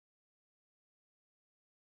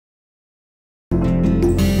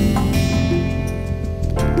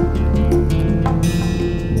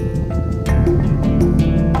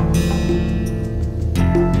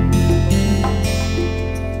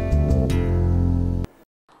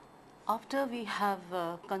after we have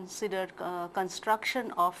considered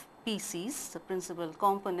construction of PCs, the principal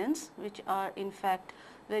components, which are in fact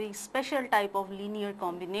very special type of linear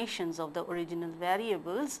combinations of the original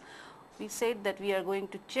variables, we said that we are going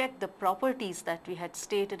to check the properties that we had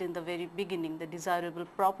stated in the very beginning, the desirable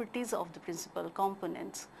properties of the principal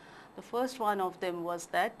components. The first one of them was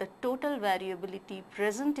that the total variability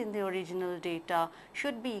present in the original data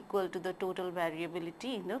should be equal to the total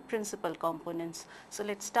variability in the principal components. So,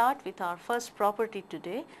 let us start with our first property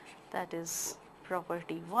today, that is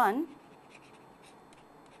property 1.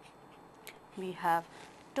 We have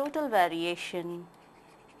total variation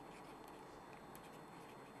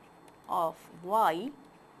of y,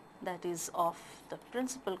 that is of the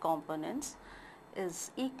principal components,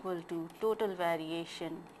 is equal to total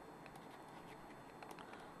variation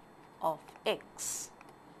of x.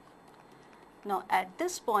 Now, at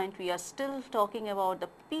this point we are still talking about the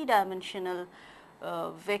p-dimensional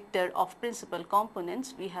vector of principal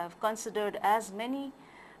components. We have considered as many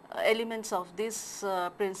elements of this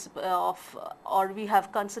or we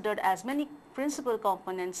have considered as many principal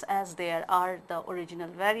components as there are the original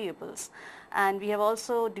variables, and we have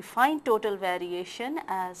also defined total variation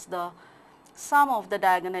as the sum of the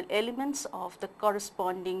diagonal elements of the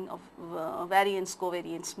corresponding variance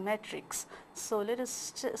covariance matrix. So, let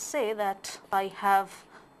us say that I have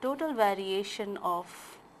total variation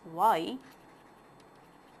of y.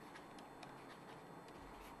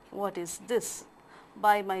 What is this?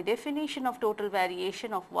 By my definition of total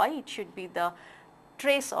variation of y, it should be the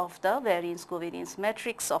trace of the variance covariance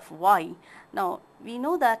matrix of y. Now, we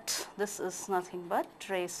know that this is nothing but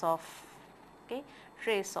trace of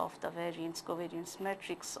the variance covariance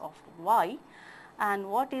matrix of y. And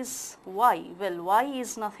what is y? Well, y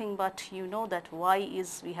is nothing but, you know that y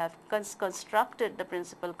is, we have constructed the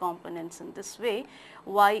principal components in this way.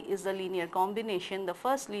 Y is the linear combination, the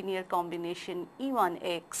first linear combination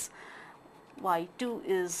E1x, y2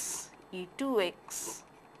 is E2x,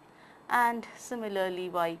 and similarly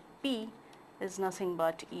yp is nothing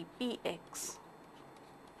but epx.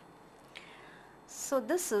 So,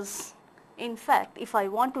 this is, in fact, if I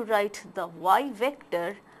want to write the y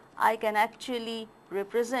vector, I can actually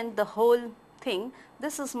represent the whole thing.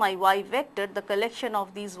 This is my y vector, the collection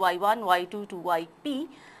of these y1, y2 to yp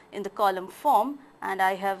in the column form, and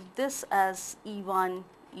I have this as E1,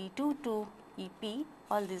 E2 to EP,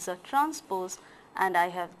 all these are transpose, and I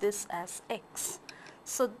have this as x.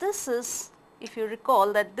 So, this is, if you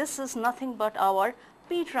recall, that this is nothing but our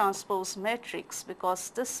P transpose matrix, because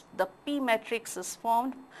this, the P matrix is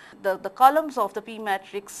formed, the columns of the P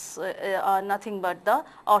matrix are nothing but the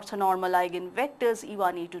orthonormal eigenvectors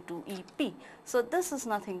E1, E2 to EP. So, this is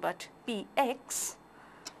nothing but Px,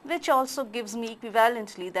 which also gives me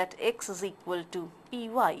equivalently that x is equal to Py,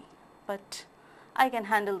 but I can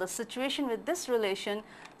handle the situation with this relation.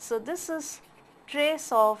 So, this is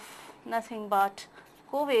trace of nothing but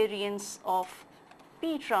covariance of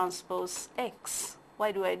P transpose x.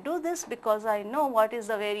 Why do I do this? Because I know what is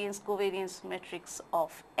the variance covariance matrix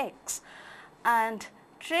of x, and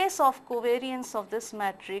trace of covariance of this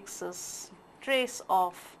matrix is trace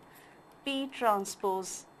of P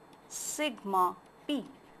transpose sigma P,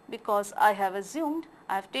 because I have assumed,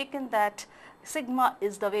 I have taken that sigma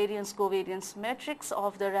is the variance covariance matrix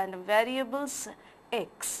of the random variables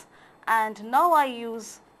x, and now I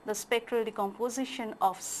use the spectral decomposition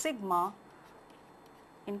of sigma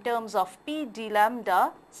in terms of p d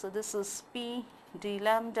lambda. So, this is p d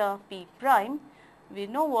lambda p prime. We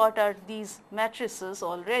know what are these matrices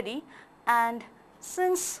already, and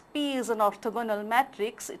since P is an orthogonal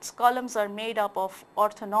matrix, its columns are made up of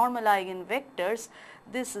orthonormal eigenvectors.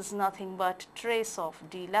 This is nothing but trace of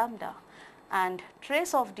d lambda, and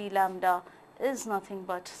trace of d lambda is nothing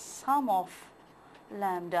but sum of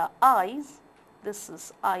lambda i's. This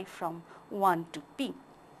is I from 1 to P.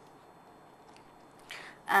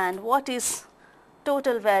 And what is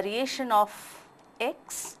total variation of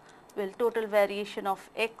x? Well, total variation of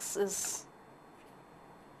x is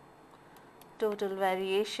total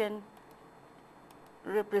variation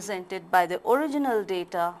represented by the original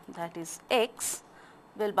data, that is x.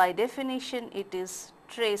 Well, by definition it is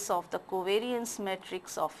trace of the covariance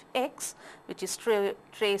matrix of x, which is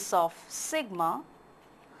trace of sigma,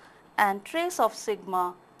 and trace of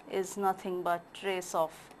sigma is nothing but trace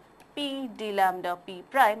of p d lambda p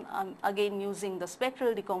prime. I am again using the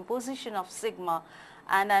spectral decomposition of sigma,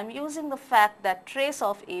 and I am using the fact that trace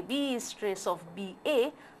of AB is trace of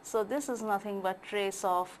BA. So, this is nothing but trace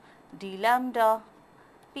of d lambda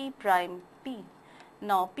p prime p.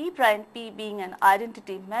 Now, p prime p being an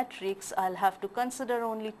identity matrix, I will have to consider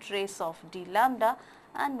only trace of d lambda,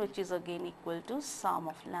 and which is again equal to sum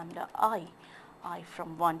of lambda I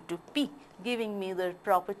from 1 to p, giving me the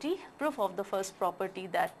property, proof of the first property,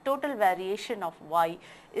 that total variation of y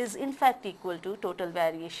is in fact equal to total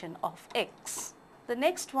variation of x. The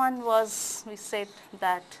next one was, we said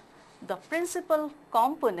that the principal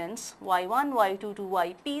components y1, y2 to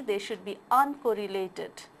yp, they should be uncorrelated.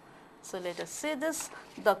 So let us say this,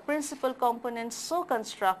 the principal components so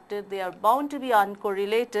constructed, they are bound to be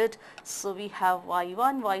uncorrelated. So we have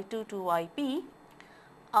y1, y2 to yp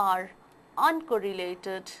are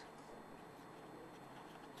uncorrelated.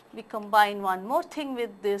 We combine one more thing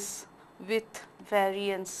with this, with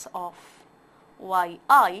variance of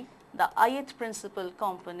yi, the ith principal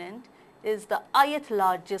component is the ith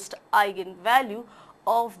largest eigenvalue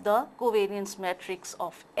of the covariance matrix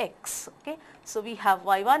of X. Okay. So we have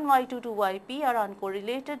y1, y2 to yp are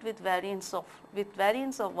uncorrelated with variance of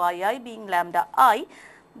yi being lambda I.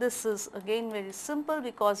 This is again very simple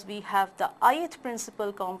because we have the ith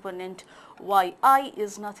principal component yi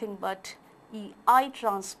is nothing but ei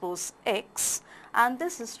transpose x, and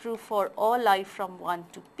this is true for all I from 1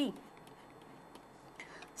 to p.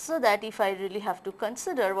 So that if I really have to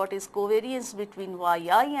consider what is covariance between yi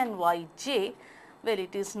and yj, well,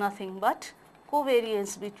 it is nothing but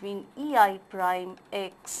covariance between ei prime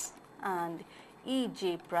x and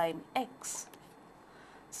ej prime x.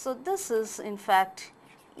 So this is in fact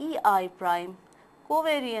ei prime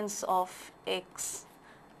covariance of x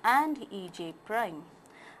and ej prime,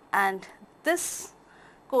 and this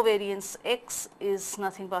covariance x is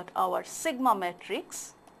nothing but our sigma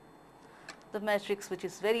matrix, the matrix which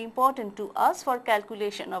is very important to us for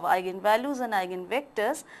calculation of eigenvalues and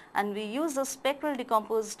eigenvectors, and we use the spectral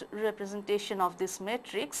decomposed representation of this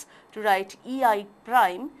matrix to write ei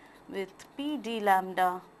prime with p d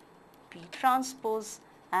lambda, p transpose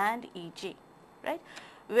and ej, right,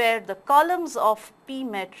 where the columns of P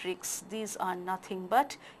matrix, these are nothing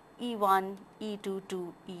but E1, E2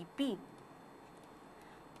 to EP.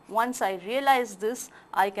 Once I realize this,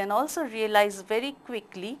 I can also realize very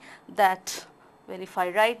quickly that, well, if I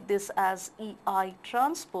write this as EI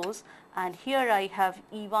transpose and here I have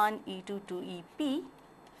E1, E2 to EP,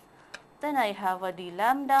 then I have a d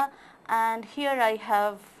lambda, and here I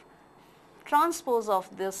have transpose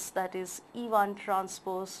of this, that is E1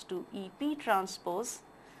 transpose to EP transpose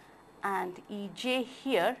and Ej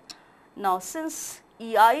here. Now since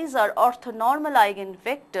EIs are orthonormal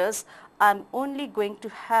eigenvectors, I am only going to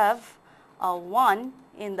have a 1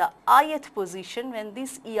 in the ith position when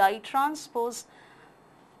this EI transpose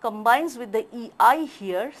combines with the EI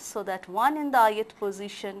here, so that 1 in the ith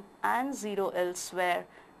position and 0 elsewhere,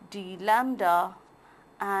 d lambda,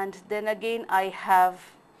 and then again I have,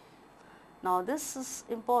 now this is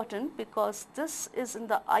important because this is in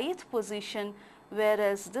the ith position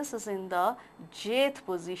whereas this is in the jth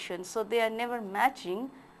position. So they are never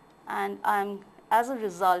matching, and as a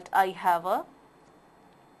result I have a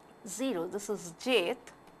 0, this is jth,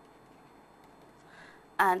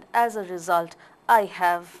 and as a result I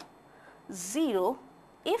have 0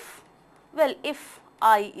 if, well, if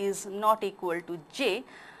I is not equal to j,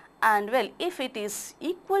 and well, if it is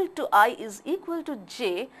equal to I is equal to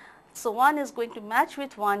j, so 1 is going to match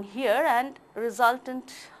with 1 here, and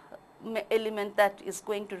resultant element that is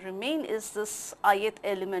going to remain is this ith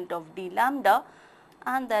element of d lambda,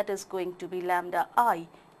 and that is going to be lambda I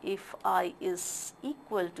if I is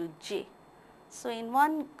equal to j. So in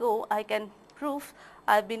one go I can prove,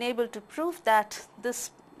 I have been able to prove that this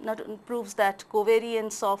proves that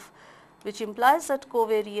covariance of, which implies that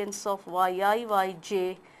covariance of yi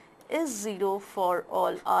yj is 0 for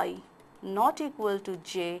all I not equal to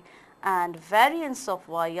j, and variance of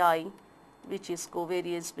yi, which is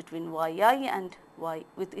covariance between yi and y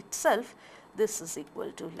with itself, this is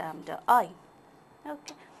equal to lambda I.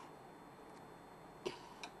 Okay.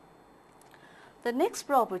 The next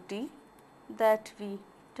property that we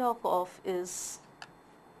talk of is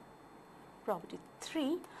property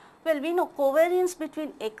 3. Well, we know covariance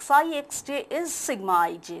between xi xj is sigma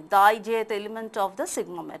ij, the ijth element of the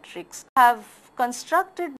sigma matrix. Have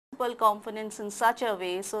constructed multiple components in such a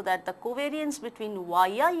way so that the covariance between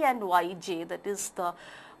yi and yj, that is the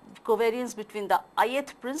covariance between the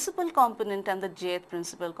ith principal component and the jth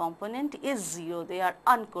principal component, is 0. They are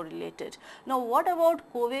uncorrelated. Now what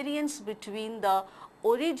about covariance between the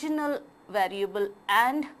original variable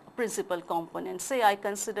and principal component? Say I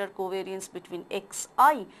consider covariance between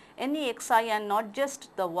xi, any xi, and not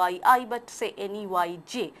just the yi, but say any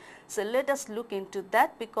yj. So let us look into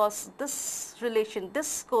that, because this relation,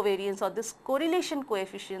 this covariance or this correlation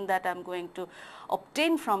coefficient that I am going to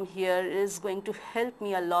obtain from here is going to help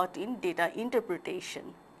me a lot in data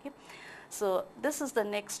interpretation. Okay. So this is the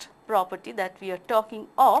next property that we are talking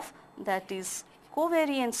of, that is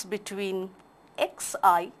covariance between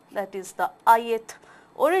xi, that is the ith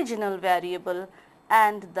original variable,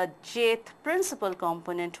 and the jth principal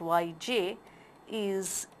component yj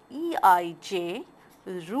is eij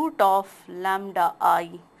root of lambda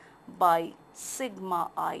I by sigma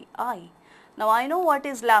ii. Now I know what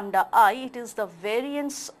is lambda I. It is the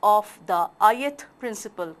variance of the ith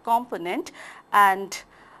principal component, and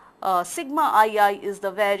sigma ii is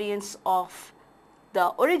the variance of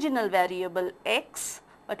the original variable x.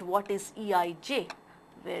 But what is eij?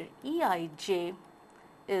 Where eij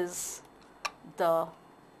is the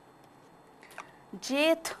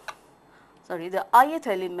the ith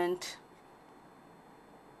element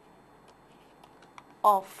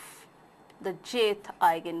of the jth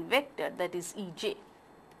eigenvector, that is Ej.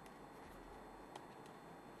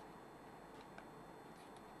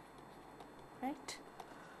 Right?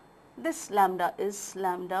 This lambda is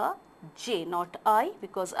lambda j, not I,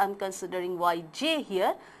 because I am considering yj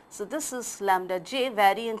here. So this is lambda j,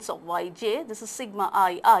 variance of yj. This is sigma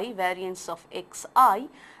ii, variance of xi,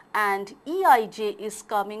 and eij is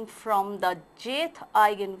coming from the jth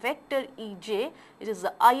eigenvector Ej. It is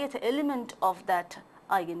the ith element of that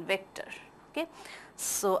eigenvector. Okay.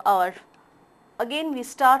 So again we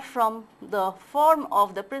start from the form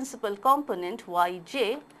of the principal component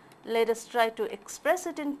yj. Let us try to express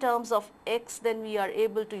it in terms of x, then we are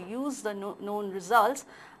able to use the known results,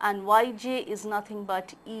 and yj is nothing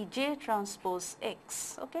but ej transpose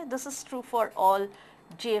x. Okay. This is true for all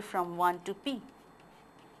j from 1 to p.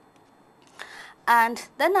 And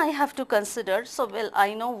then I have to consider, so well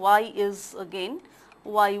I know y is again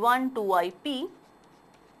y1 to yp,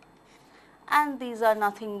 and these are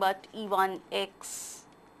nothing but e1x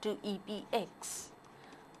to epx.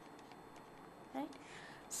 Right.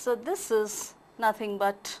 So this is nothing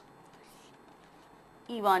but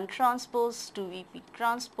E1 transpose to Vp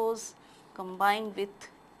transpose combined with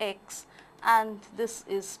x, and this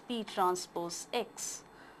is P transpose x.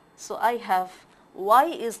 So I have y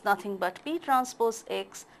is nothing but P transpose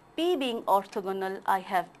x, P being orthogonal, I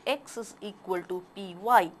have x is equal to Py.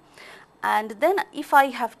 And then if I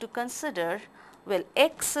have to consider, well,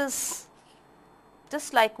 x is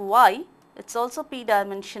just like y, it is also p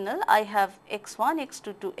dimensional. I have x1,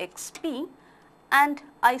 x2 to xp, and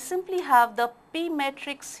I simply have the p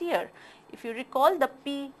matrix here. If you recall, the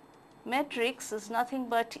p matrix is nothing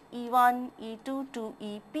but E1, E2 to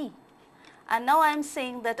EP. And now I am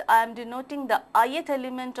saying that I am denoting the ith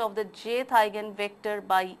element of the jth eigenvector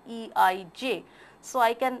by Eij. So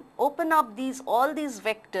I can open up all these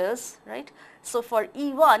vectors, right. So for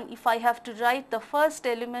E1, if I have to write the first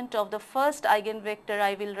element of the first eigenvector,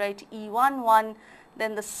 I will write E1, 1.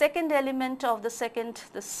 Then the second element of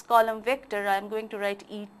this column vector, I am going to write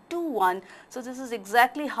E2, 1. So this is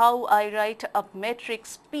exactly how I write a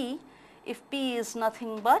matrix P, if P is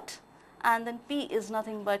nothing but, and then P is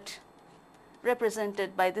nothing but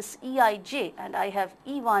represented by this Eij, and I have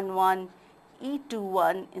E1, 1, E2,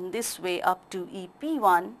 1 in this way up to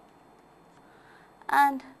EP1,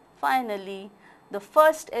 and finally the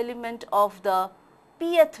first element of the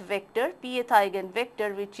pth vector, pth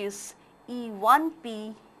eigenvector, which is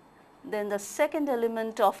E1p, then the second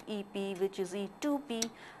element of EP, which is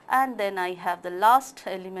E2p, and then I have the last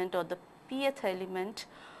element or the pth element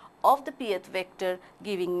of the pth vector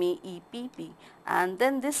giving me EPP, and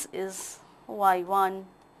then this is Y1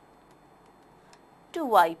 to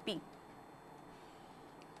Yp.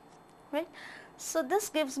 Right. So this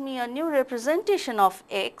gives me a new representation of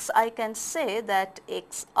x. I can say that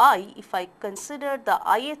xi, if I consider the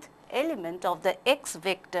ith element of the x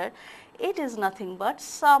vector, it is nothing but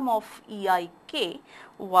sum of eik,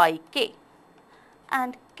 yk,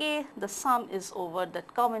 and k, the sum is over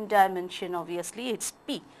that common dimension, obviously it is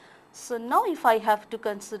p. So now if I have to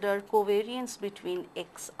consider covariance between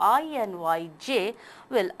xi and yj,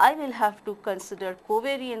 well, I will have to consider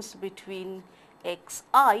covariance between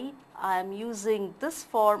xi, I am using this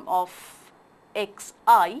form of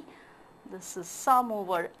xi, this is sum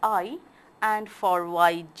over I, and for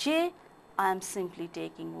yj, I am simply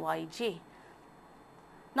taking yj.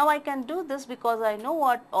 Now I can do this because I know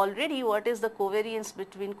what is the covariance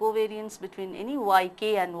between any yk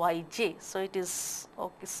and yj. So it is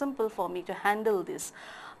simple for me to handle this.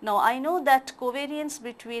 Now I know that covariance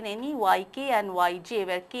between any yk and yj,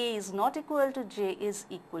 where k is not equal to j, is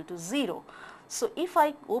equal to 0. So if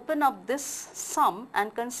I open up this sum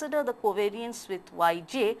and consider the covariance with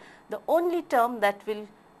yj, the only term that will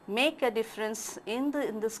make a difference in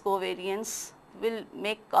this covariance, will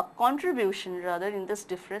make a contribution rather in this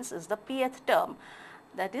difference, is the pth term.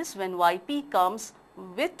 That is, when yp comes,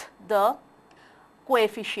 with the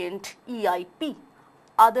coefficient EIP.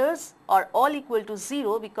 Others are all equal to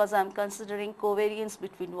 0 because I am considering covariance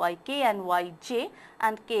between yk and yj,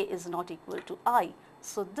 and k is not equal to I.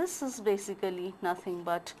 So, this is basically nothing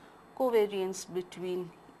but covariance between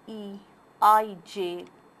Eij,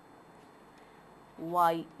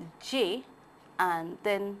 yj, and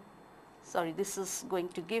then this is going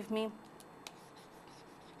to give me,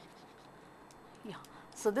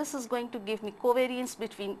 so this is going to give me covariance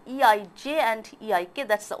between Eij and Eik.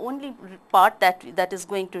 That is the only part that is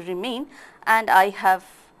going to remain, and I have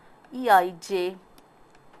Eij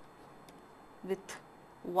with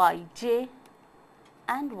yj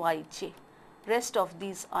and yj. Rest of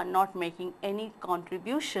these are not making any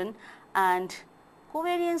contribution, and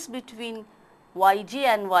covariance between yj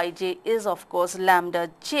and yj is of course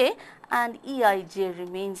lambda j, and Eij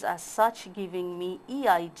remains as such, giving me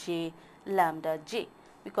Eij lambda j,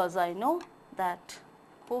 because I know that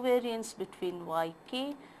covariance between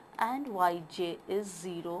yk and yj is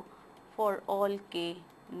 0 for all k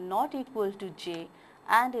not equal to j,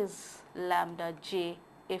 and is lambda j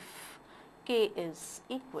if k is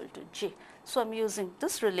equal to j. So, I am using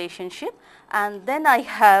this relationship, and then I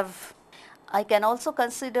can also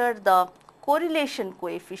consider the correlation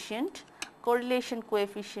coefficient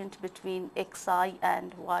between xi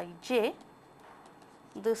and yj.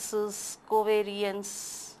 This is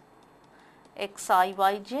covariance xi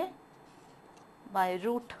yj by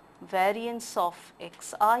root variance of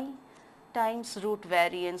xi times root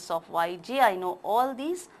variance of yj. I know all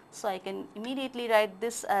these, so I can immediately write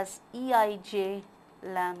this as Eij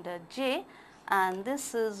lambda j, and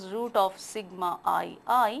this is root of sigma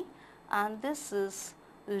ii, and this is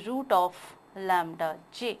root of lambda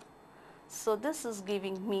j. So, this is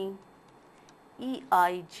giving me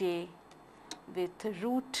Eij with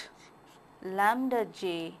root lambda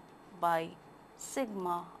j by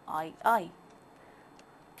sigma ii.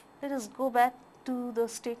 Let us go back to the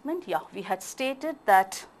statement. Yeah, we had stated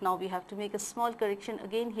that. Now, we have to make a small correction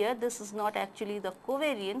again here. This is not actually the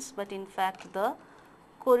covariance, but in fact the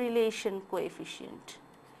correlation coefficient.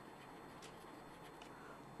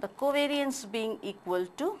 The covariance being equal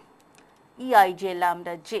to Eij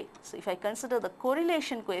lambda j. So, if I consider the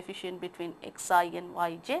correlation coefficient between xi and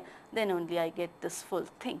yj, then only I get this full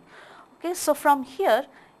thing. Okay. So, from here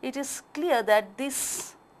it is clear that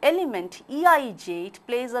this element Eij, it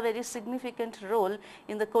plays a very significant role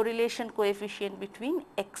in the correlation coefficient between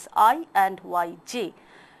xi and yj,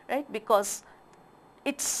 right, because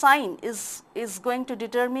its sign is going to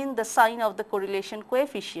determine the sign of the correlation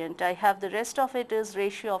coefficient. I have the rest of it is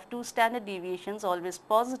ratio of two standard deviations, always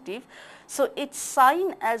positive. So, its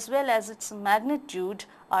sign as well as its magnitude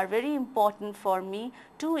are very important for me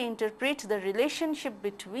to interpret the relationship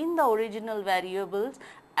between the original variables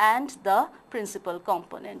and the principal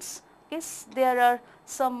components. Okay. There are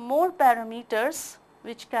some more parameters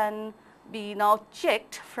which can be now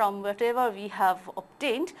checked from whatever we have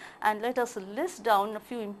obtained, and let us list down a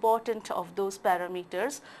few important of those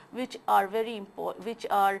parameters which are very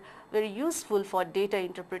useful for data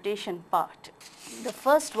interpretation part. The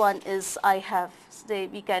first one is,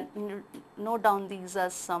 we can note down these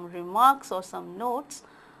as some remarks or some notes.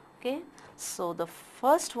 Okay. So, the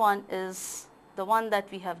first one is the one that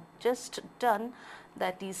we have just done,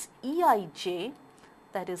 that is Eij,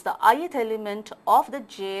 that is the ith element of the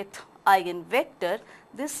jth eigenvector.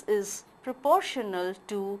 This is proportional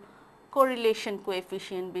to correlation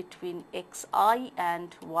coefficient between xi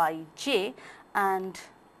and yj, and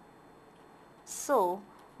so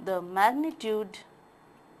the magnitude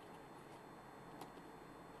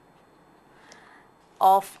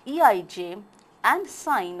of Eij and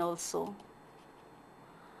sign also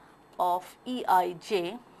of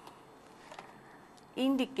Eij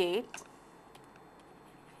indicate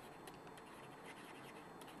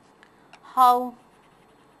how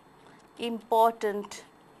important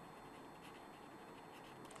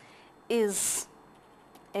is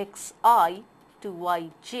xi to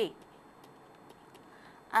yj,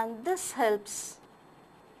 and this helps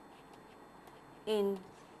in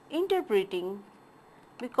interpreting,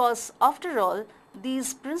 because after all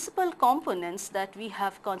these principal components that we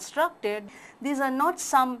have constructed, these are not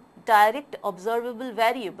some direct observable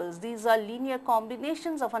variables, these are linear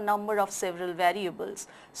combinations of a number of several variables.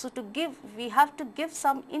 So, we have to give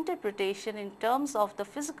some interpretation in terms of the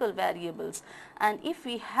physical variables, and if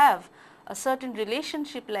we have a certain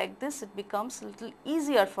relationship like this, it becomes a little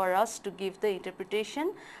easier for us to give the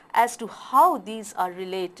interpretation as to how these are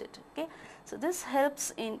related. Okay. So, this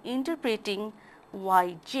helps in interpreting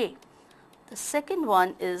yj. The second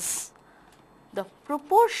one is the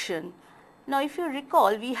proportion Now, if you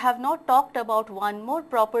recall, we have not talked about one more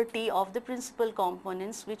property of the principal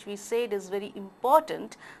components which we said is very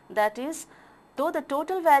important, that is, though the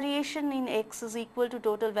total variation in x is equal to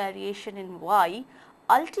total variation in y,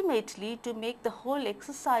 ultimately to make the whole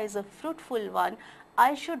exercise a fruitful one,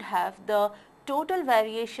 I should have the total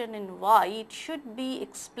variation in y, it should be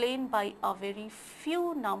explained by a very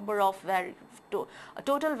few number of a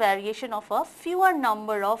total variation of a fewer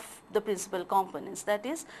number of the principal components. That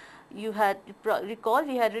is, you had recall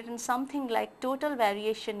we had written something like total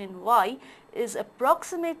variation in y is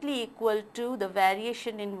approximately equal to the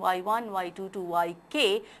variation in y1, y2 to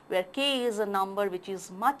yk, where k is a number which is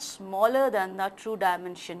much smaller than the true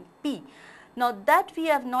dimension p. Now, that we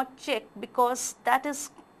have not checked because that is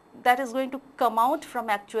going to come out from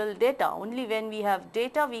actual data. Only when we have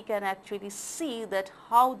data we can actually see that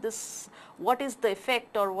how this, what is the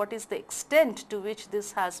effect or what is the extent to which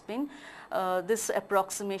this has been, this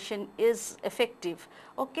approximation is effective.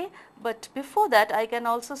 Okay. But before that I can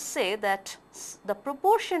also say that the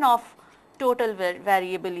proportion of total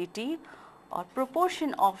variability or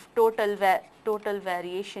proportion of total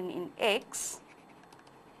variation in x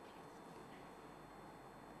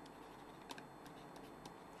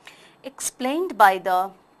explained by the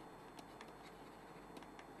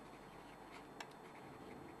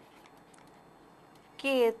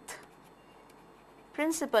kth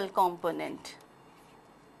principal component,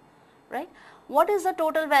 right. What is the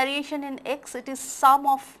total variation in x? It is sum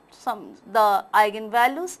of the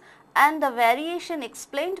eigenvalues, and the variation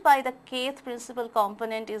explained by the kth principal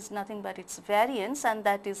component is nothing but its variance, and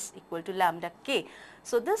that is equal to lambda k.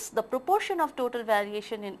 So, the proportion of total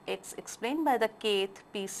variation in x explained by the kth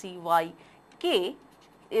PCY k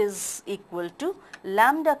is equal to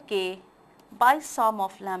lambda k by sum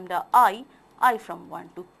of lambda I from 1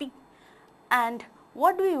 to p. And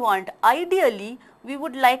what do we want? Ideally, we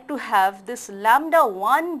would like to have this lambda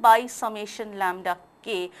 1 by summation lambda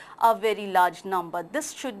k a very large number.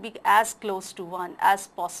 This should be as close to 1 as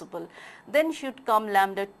possible. Then should come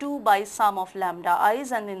lambda 2 by sum of lambda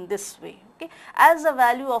i's, and in this way. Okay. As the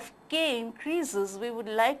value of k increases, we would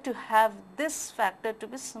like to have this factor to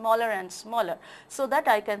be smaller and smaller, so that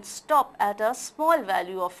I can stop at a small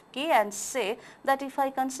value of k and say that if I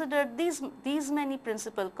consider these many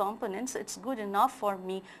principal components, it is good enough for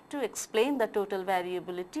me to explain the total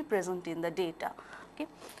variability present in the data. Okay.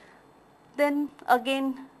 Then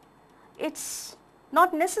again, it is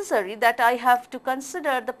not necessary that I have to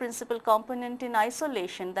consider the principal component in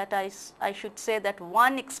isolation, that I should say that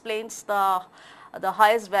 1 explains the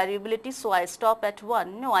highest variability, so I stop at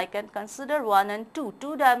 1. No, I can consider 1 and 2.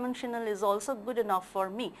 2 dimensional is also good enough for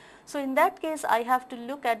me. So, in that case I have to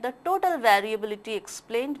look at the total variability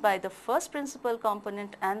explained by the first principal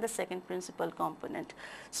component and the second principal component.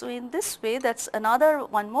 So, in this way, that is another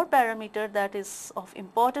one more parameter that is of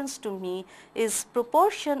importance to me, is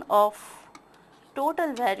proportion of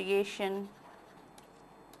total variation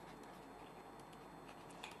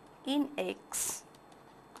in x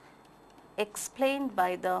explained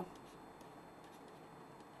by the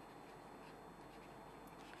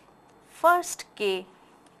first k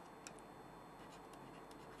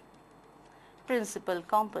principal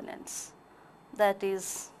components, that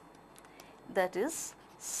is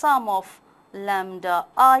sum of lambda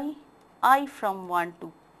I from 1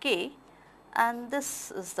 to k, and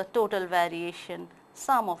this is the total variation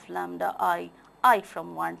sum of lambda I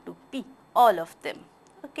from 1 to p, all of them.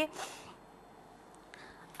 Okay.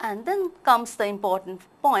 And then comes the important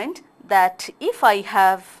point, that if I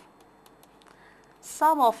have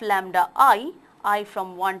sum of lambda I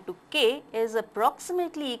from 1 to k is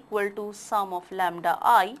approximately equal to sum of lambda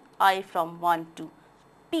I from 1 to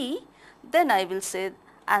p, then I will say,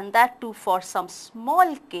 and that too for some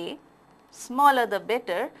small k, smaller the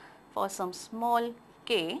better, for some small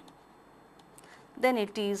k, then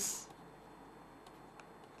it is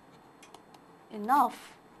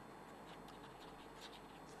enough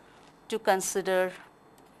to consider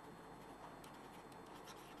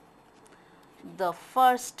the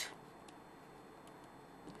first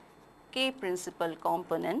k principal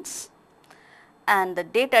components, and the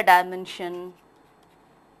data dimension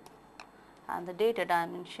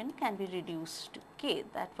can be reduced to k.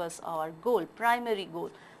 That was our goal, primary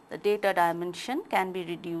goal. The data dimension can be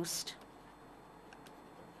reduced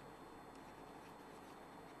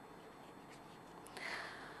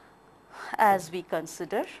as we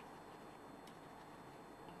consider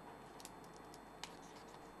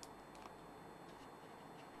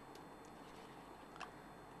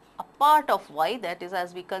a part of y, that is,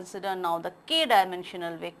 as we consider now the k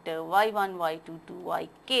dimensional vector y1, y2 to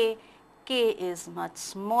yk, k is much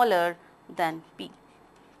smaller than p.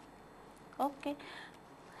 Okay.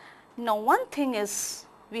 Now one thing is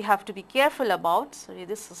we have to be careful about, sorry,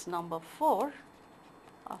 this is number 4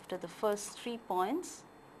 after the first 3 points.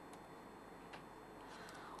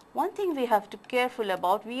 One thing we have to be careful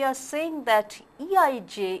about, we are saying that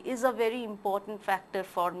EIJ is a very important factor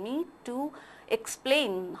for me to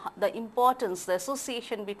explain the importance, the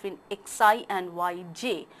association between Xi and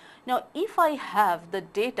Yj. Now, if I have the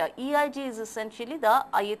data, Eij is essentially the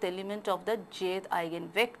ith element of the jth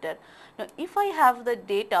eigenvector. Now, if I have the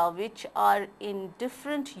data which are in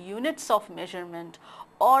different units of measurement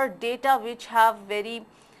or data which have very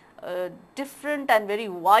different and very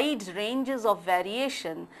wide ranges of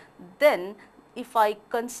variation, then if I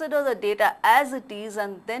consider the data as it is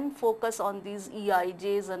and then focus on these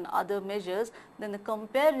EIJs and other measures, then the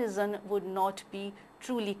comparison would not be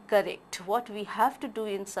truly correct. What we have to do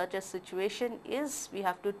in such a situation is we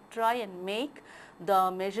have to try and make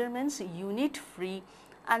the measurements unit free,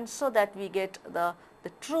 and so that we get the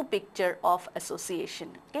true picture of association.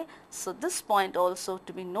 Okay. So, this point also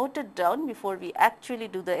to be noted down before we actually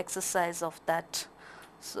do the exercise of that.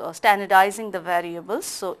 So, standardizing the variables.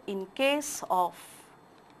 So, in case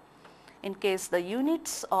the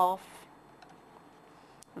units of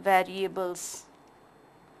variables,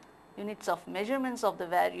 units of measurements of the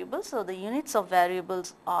variables, so the units of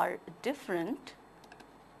variables are different,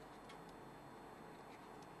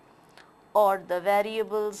 or the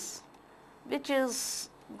variables which is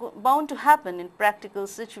bound to happen in practical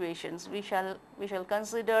situations. We shall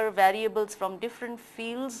consider variables from different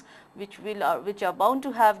fields which are bound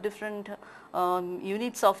to have different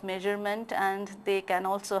units of measurement, and they can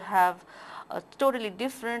also have a totally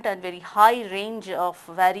different and very high range of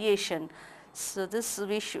variation. So, this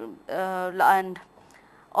we should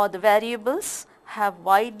or the variables have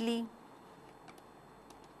widely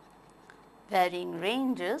varying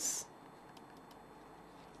ranges,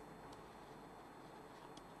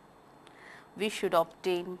 we should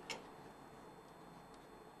obtain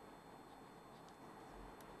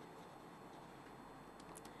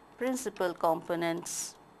principal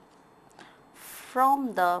components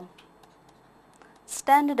from the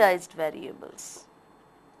standardized variables.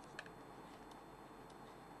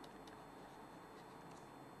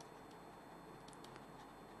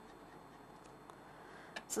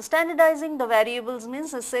 So, standardizing the variables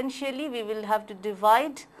means essentially we will have to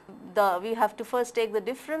divide we have to first take the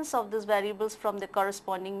difference of these variables from the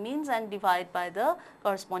corresponding means and divide by the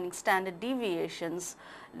corresponding standard deviations.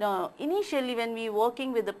 Now, initially when we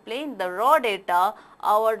working with the raw data,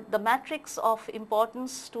 the matrix of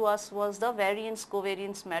importance to us was the variance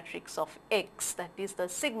covariance matrix of X, that is the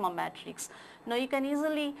sigma matrix. Now, you can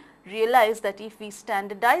easily realize that if we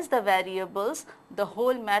standardize the variables, the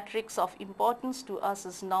whole matrix of importance to us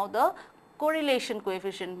is now the correlation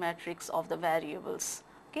coefficient matrix of the variables.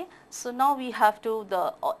 Okay. So, now we have to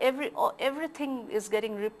everything is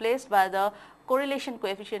getting replaced by the correlation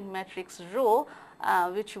coefficient matrix rho,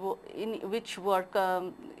 which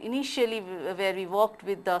initially where we worked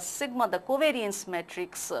with the sigma, the covariance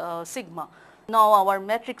matrix sigma. Now, our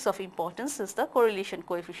matrix of importance is the correlation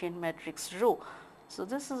coefficient matrix rho. So,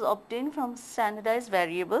 this is obtained from standardized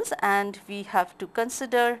variables, and we have to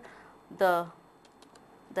consider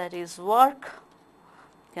that is work,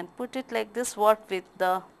 you can put it like this, work with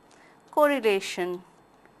the correlation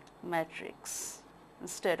matrix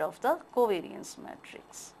instead of the covariance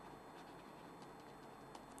matrix.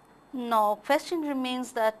 Now, question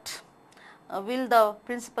remains that will the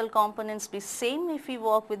principal components be same if we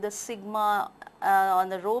work with the sigma on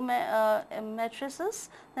the rho matrices?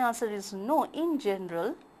 The answer is no. In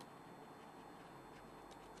general,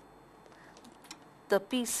 the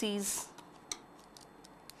PCs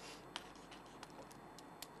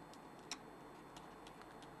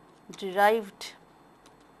derived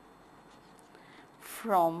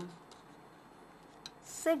from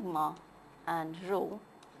sigma and rho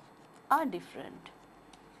are different,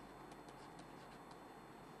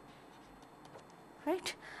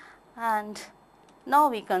 right? And now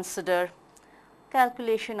we consider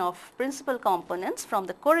calculation of principal components from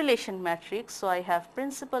the correlation matrix. So, I have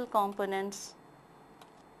principal components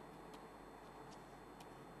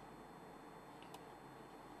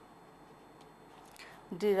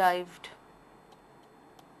derived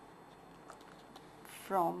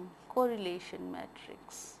from correlation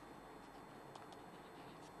matrix.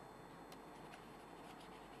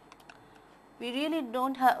 We really do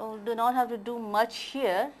not have to do much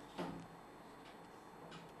here.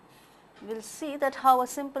 We will see that how a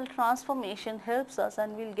simple transformation helps us,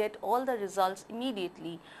 and we will get all the results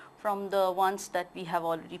immediately from the ones that we have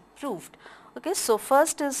already proved. Okay, so,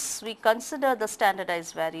 first is we consider the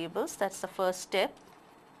standardized variables, that is the first step.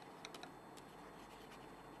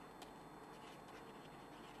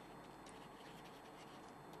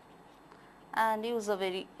 and use a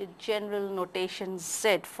very general notation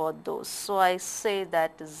Z for those. So, I say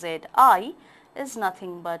that Zi is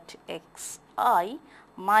nothing but xi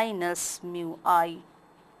minus mu I,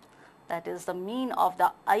 that is the mean of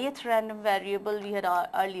the ith random variable. We had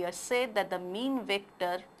earlier said that the mean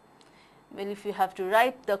vector, well, if you have to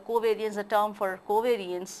write the covariance, a term for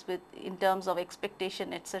covariance with in terms of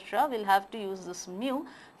expectation etc., we will have to use this mu,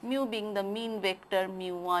 mu being the mean vector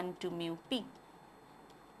mu 1 to mu p.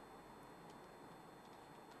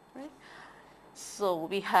 Right. So,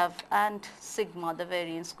 we have, and sigma, the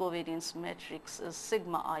variance covariance matrix is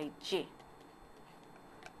sigma ij.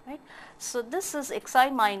 Right. So, this is xi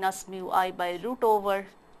minus mu I by root over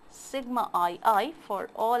sigma ii for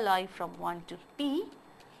all I from 1 to p.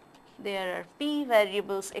 There are p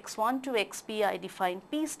variables x1 to xp. I define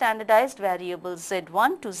p standardized variables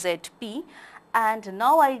z1 to zp, and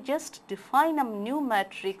now I just define a new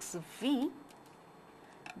matrix V,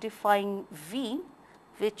 define V,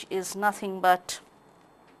 which is nothing but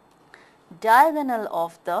diagonal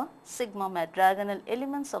of the sigma diagonal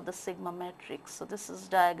elements of the sigma matrix. So, this is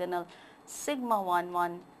diagonal sigma 1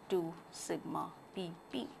 1 to sigma p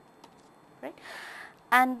p, right.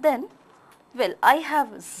 And then, well, I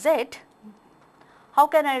have Z. How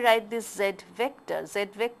can I write this Z vector? Z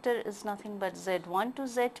vector is nothing but Z1 to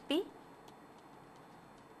Zp,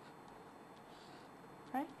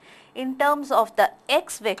 right. In terms of the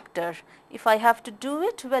x vector, if I have to do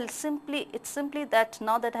it, well, it's simply that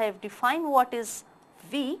now that I have defined what is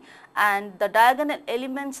V and the diagonal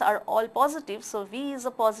elements are all positive. So, V is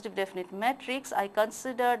a positive definite matrix. I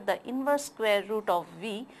consider the inverse square root of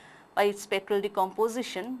V by spectral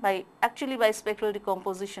decomposition, by spectral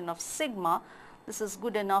decomposition of sigma. This is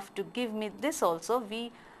good enough to give me this also,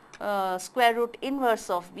 V square root inverse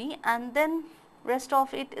of V, and then rest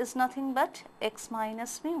of it is nothing but x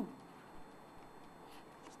minus mu.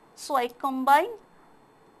 So, I combine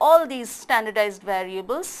all these standardized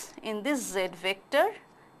variables in this Z vector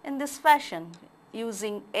in this fashion,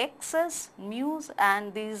 using x's, mu's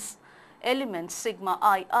and these elements sigma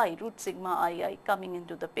ii, root sigma ii coming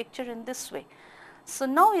into the picture in this way. So,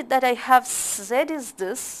 now that I have Z is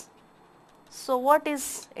this, so what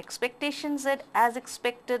is expectation Z as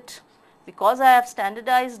expected, because I have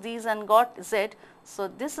standardized these and got Z. So,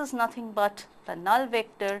 this is nothing but the null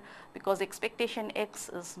vector, because expectation x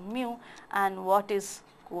is mu, and what is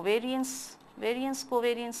covariance, variance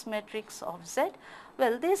covariance matrix of Z?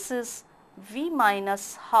 Well, this is V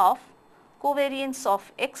minus half covariance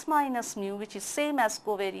of x minus mu, which is same as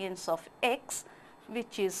covariance of x,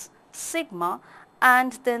 which is sigma,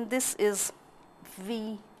 and then this is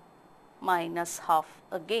V minus half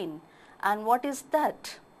again. And what is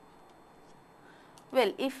that?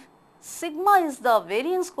 Well, if sigma is the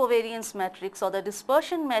variance covariance matrix or the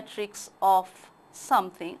dispersion matrix of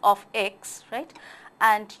something of x, right,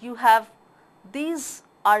 and you have these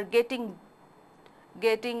are getting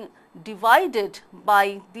divided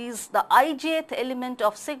by these, the ijth element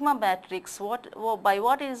of sigma matrix, by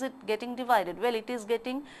what is it getting divided? Well, it is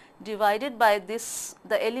getting divided by this,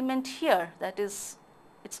 the element here, that is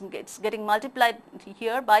it's getting multiplied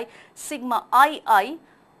here by sigma ii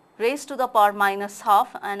raised to the power minus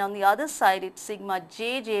half, and on the other side it's sigma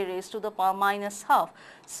jj raised to the power minus half.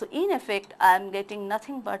 So, in effect I am getting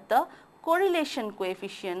nothing but the correlation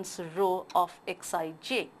coefficients rho of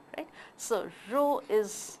xij, right. So, rho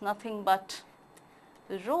is nothing but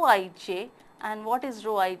rho ij, and what is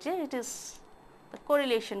rho ij? It is the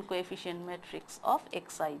correlation coefficient matrix of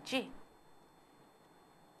xij.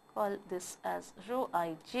 Call this as rho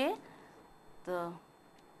ij, the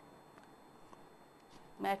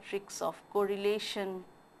matrix of correlation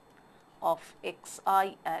of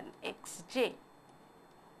xi and xj.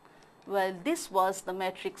 Well, this was the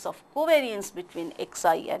matrix of covariance between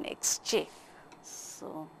xi and xj.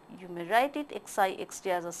 So, you may write it xi xj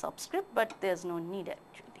as a subscript, but there is no need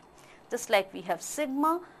actually. Just like we have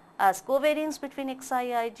sigma as covariance between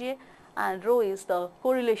xi ij, and rho is the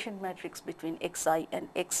correlation matrix between xi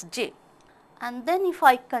and xj. And then if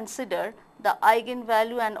I consider the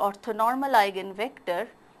eigenvalue and orthonormal eigenvector,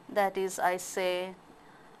 that is, I say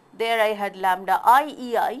there I had lambda I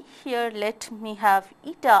ei, here let me have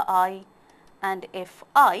eta I and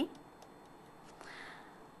fi,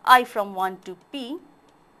 I from 1 to p,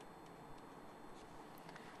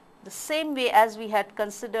 the same way as we had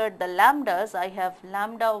considered the lambdas. I have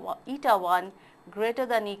lambda eta 1 greater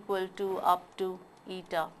than equal to up to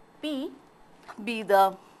eta p be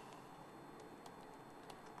the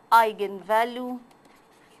eigenvalue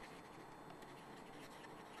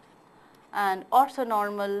and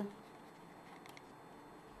orthonormal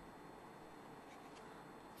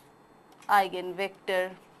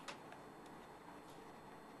eigenvector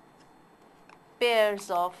pairs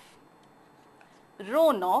of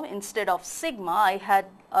rho now instead of sigma. I had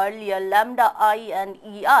earlier lambda I and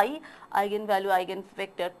EI, eigenvalue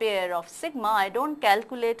eigenvector pair of sigma. I don't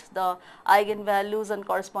calculate the eigenvalues and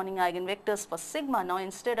corresponding eigenvectors for sigma now.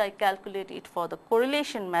 Instead I calculate it for the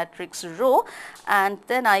correlation matrix rho, and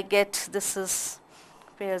then I get this is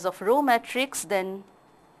pairs of rho matrix. Then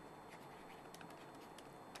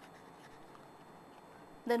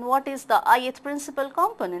what is the ith principal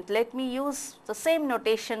component? Let me use the same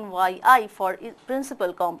notation yi for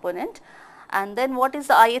principal component. And then what is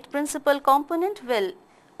the ith principal component? Well,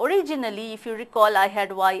 originally if you recall, I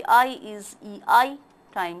had yi is ei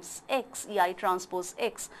times x, ei transpose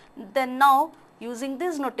x. Then now using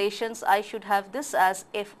these notations I should have this as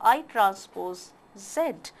fi transpose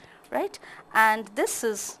z, right? And this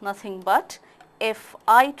is nothing but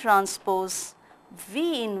fi transpose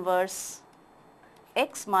v inverse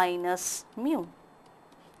x minus mu.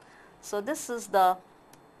 So this is the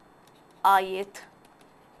ith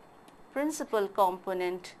principal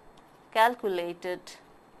component calculated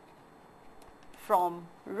from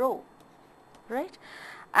rho, right?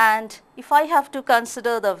 And if I have to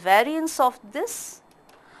consider the variance of this,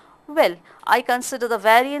 well, I consider the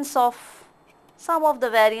variance of sum of the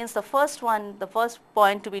variance. The first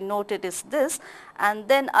point to be noted is this, and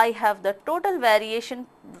then I have the total variation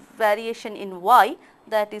in y,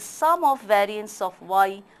 that is sum of variance of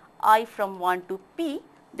y I from 1 to p.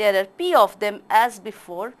 There are p of them as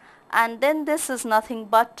before, and then this is nothing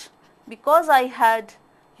but, because I had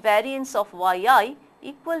variance of yi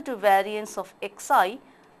equal to variance of xi,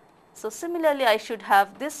 so similarly I should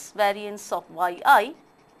have this variance of yi,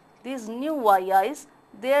 these new yi's,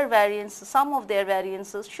 their variance, sum of their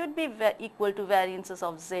variances should be equal to variances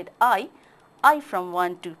of zi, I from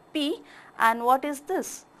 1 to p. And what is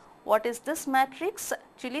this? What is this matrix?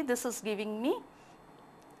 Actually this is giving me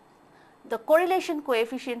the correlation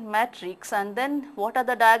coefficient matrix, and then what are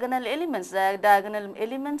the diagonal elements? The diagonal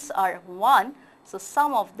elements are 1, so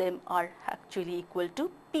sum of them are actually equal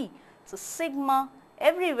to p. So sigma,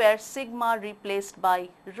 everywhere sigma replaced by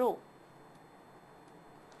rho.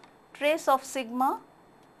 Trace of sigma,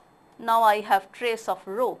 now I have trace of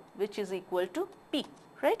rho which is equal to p,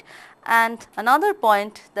 right? And another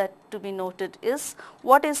point that to be noted is,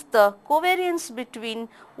 what is the covariance between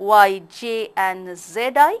yj and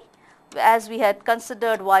zi, as we had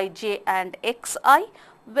considered yj and xi?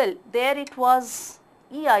 Well, there it was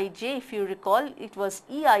eij, if you recall, it was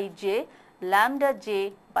eij lambda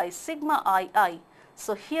j by sigma ii.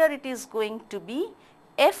 So here it is going to be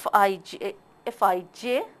fij,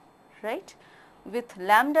 right, with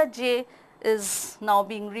lambda j is now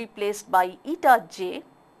being replaced by eta j,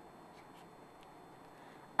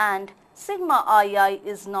 and sigma ii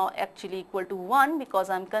is now actually equal to 1 because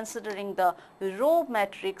I am considering the rho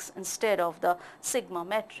matrix instead of the sigma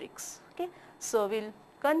matrix. Okay. So, we will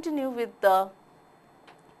continue with the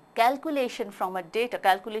calculation from a data,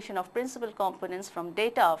 calculation of principal components from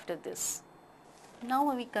data after this.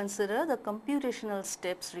 Now we consider the computational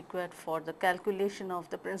steps required for the calculation of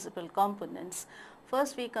the principal components.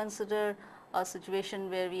 First we consider a situation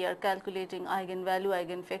where we are calculating eigenvalue,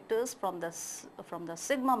 eigenvectors from the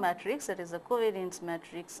sigma matrix, that is the covariance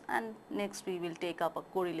matrix, and next we will take up a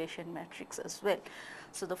correlation matrix as well.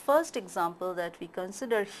 So the first example that we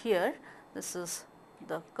consider here, this is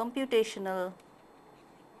the computational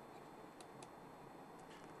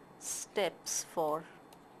steps for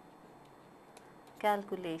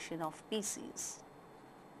calculation of PCs,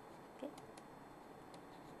 okay,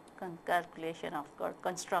 calculation of or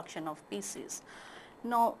construction of PCs.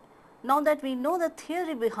 Now that we know the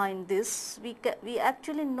theory behind this, we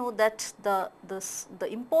actually know that the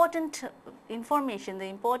important information, the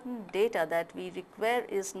important data that we require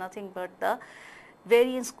is nothing but the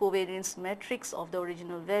variance covariance matrix of the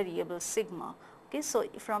original variable sigma. Okay, so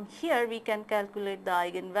from here we can calculate the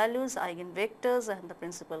eigenvalues, eigenvectors, and the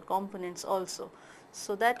principal components also.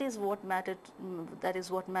 So that is what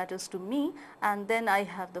matters to me. And then I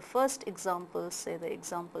have the first example, say the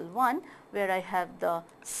example 1, where I have the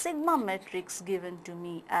sigma matrix given to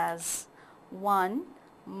me as 1,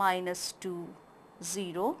 minus 2,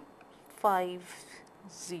 0, 5,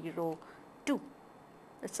 0, 2.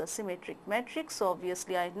 It's a symmetric matrix. So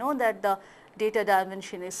obviously I know that the data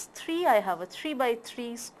dimension is 3. I have a 3 by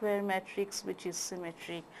 3 square matrix which is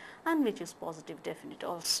symmetric and which is positive definite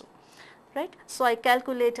also, right. So I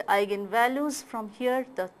calculate eigenvalues from here,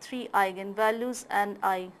 the 3 eigenvalues, and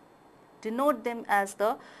I denote them as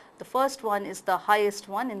the first one is the highest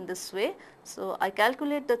one in this way. So I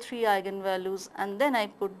calculate the 3 eigenvalues and then I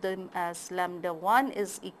put them as lambda 1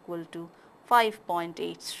 is equal to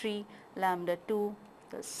 5.83, lambda 2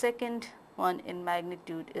 the second 1 in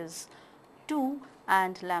magnitude is 2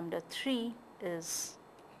 and lambda 3 is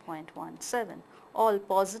 0.17, all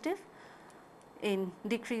positive in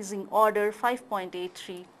decreasing order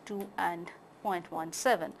 5.83, 2 and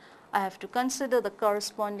 0.17. I have to consider the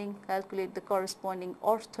corresponding, calculate the corresponding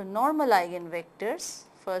orthonormal eigenvectors.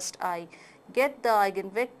 First I get the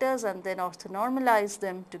eigenvectors and then orthonormalize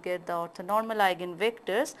them to get the orthonormal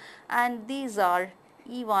eigenvectors, and these are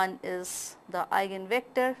E1 is the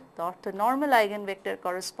eigenvector, the orthonormal eigenvector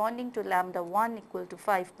corresponding to lambda 1 equal to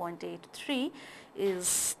 5.83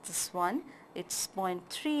 is this one. It's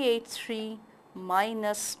 0.383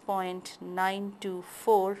 minus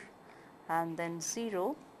 0.924 and then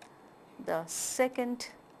 0. The second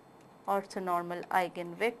orthonormal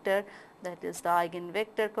eigenvector, that is the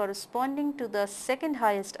eigenvector corresponding to the second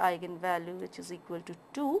highest eigenvalue, which is equal to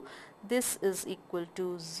 2. This is equal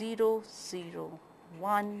to 0, 0,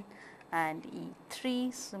 1, and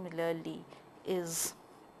E3 similarly is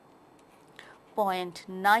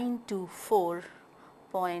 0.924,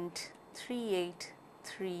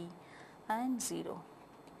 0.383 and 0.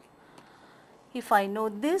 If I know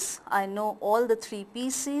this, I know all the three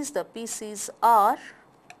PCs. The PCs are,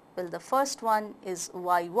 well, the first one is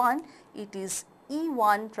Y1, it is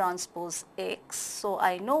E1 transpose X. So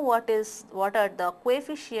I know what are the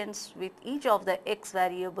coefficients with each of the X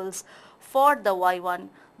variables for the Y1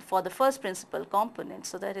 for the first principal component.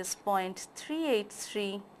 So that is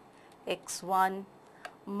 0.383 X1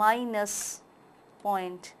 minus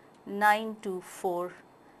 0.924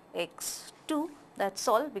 X2. That's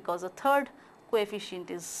all, because the third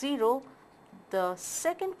coefficient is 0. The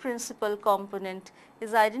second principal component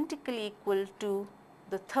is identically equal to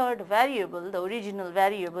the third variable, the original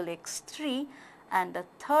variable x3, and the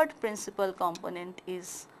third principal component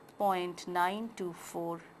is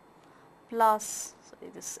 0.924 plus,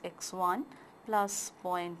 sorry, this x1 plus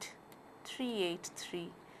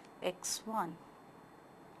 0.383 x1,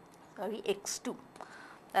 sorry, x2.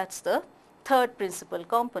 That's the third principal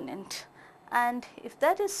component. And if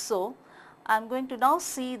that is so, I am going to now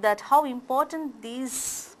see that how important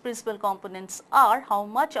these principal components are, how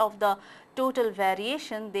much of the total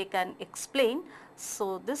variation they can explain.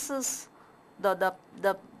 So this is the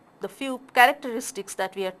few characteristics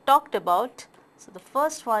that we have talked about. So the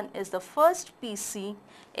first one is the first PC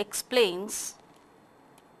explains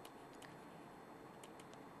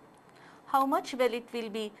how much. Well, it will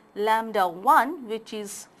be lambda 1, which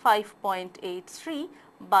is 5.83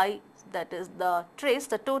 by, that is the trace,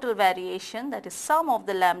 the total variation, that is sum of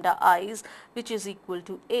the lambda i's, which is equal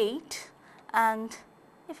to 8. And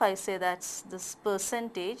if I say that's this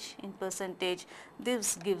percentage, in percentage,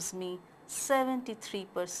 this gives me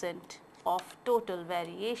 73% of total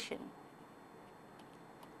variation.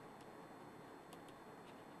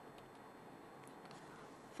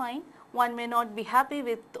 Fine. One may not be happy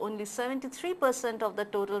with only 73% of the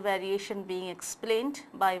total variation being explained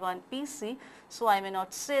by one PC. So I may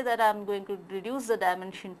not say that I am going to reduce the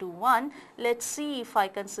dimension to 1. Let's see if I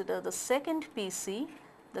consider the second PC.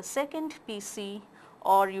 The second PC,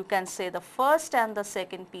 or you can say the first and the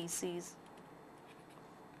second PCs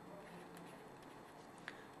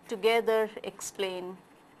together explain,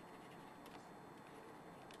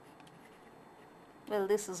 well,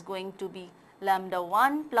 this is going to be lambda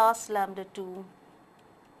 1 plus lambda 2,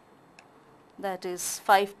 that is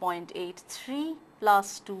 5.83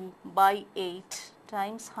 plus 2 by 8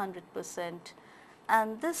 times 100%,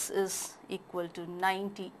 and this is equal to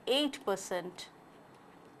 98%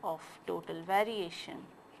 of total variation.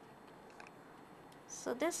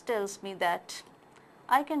 So this tells me that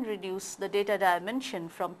I can reduce the data dimension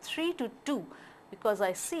from 3 to 2, because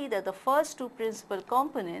I see that the first two principal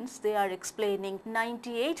components, they are explaining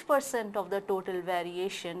 98% of the total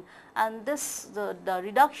variation, and this the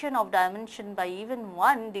reduction of dimension by even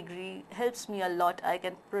 1 degree helps me a lot. I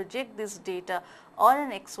can project this data on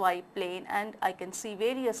an xy plane and I can see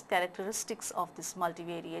various characteristics of this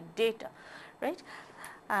multivariate data, right?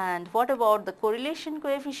 And what about the correlation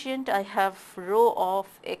coefficient? I have rho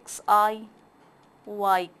of xi,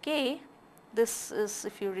 yk. This is,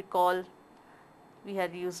 if you recall, we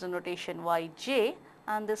had used a notation yj,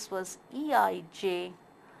 and this was eij,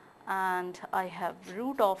 and I have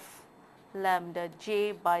root of lambda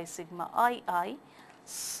j by sigma ii,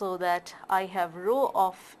 so that I have rho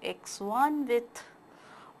of x1 with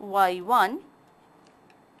y1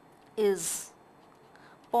 is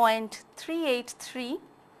 0.383.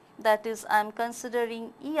 That is, I am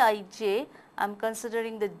considering eij, I am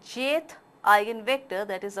considering the jth eigenvector,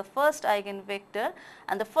 that is the first eigenvector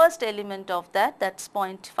and the first element of that, that's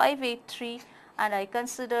 0.583, and I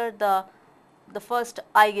consider the the first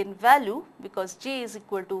eigenvalue, because j is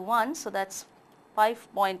equal to 1, so that is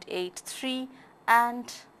 5.83,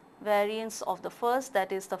 and variance of the first,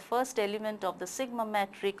 that is the first element of the sigma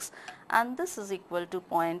matrix, and this is equal to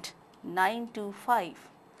 0.925.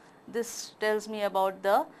 This tells me about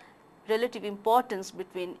the relative importance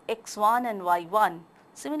between x1 and y1.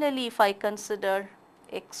 Similarly, if I consider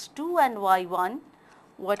x2 and y1,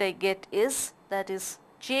 what I get is, that is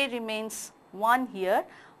j remains 1 here,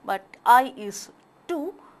 but I is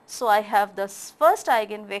 2. So, I have the first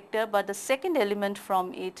eigenvector, but the second element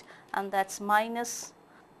from it, and that is minus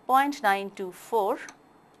 0.924,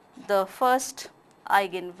 the first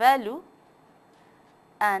eigenvalue,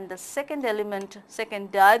 and the second element,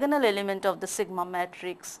 second diagonal element of the sigma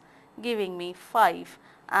matrix, giving me 5,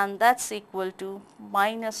 and that is equal to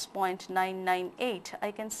minus 0.998.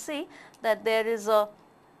 I can see that there is a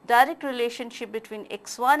direct relationship between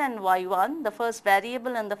x1 and y1, the first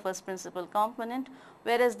variable and the first principal component,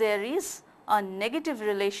 whereas there is a negative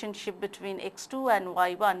relationship between x2 and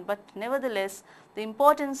y1, but nevertheless the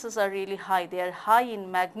importances are really high. They are high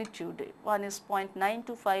in magnitude. One is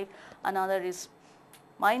 0.925, another is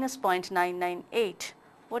minus 0.998.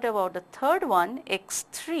 What about the third one,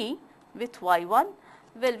 x3 with y1?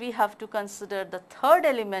 Well, we have to consider the third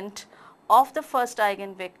element of the first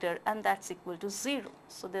eigenvector, and that is equal to 0.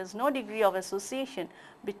 So, there is no degree of association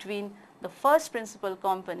between the first principal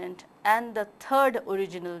component and the third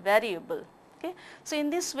original variable. Okay. So,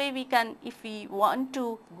 in this way we can, if we want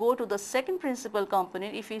to go to the second principal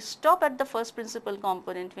component, if we stop at the first principal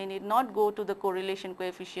component, we need not go to the correlation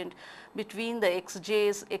coefficient between the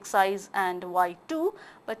xj's, xi's and y2,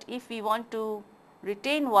 but if we want to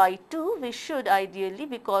retain y2, we should ideally,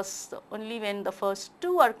 because only when the first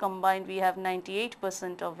two are combined we have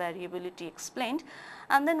 98% of variability explained,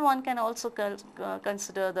 and then one can also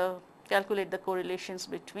consider the calculate the correlations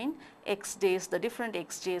between xj's, the different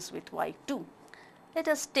xj's with y2. Let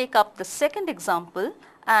us take up the second example,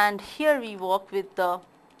 and here we work with the,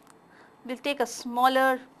 we will take a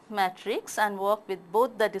smaller matrix and work with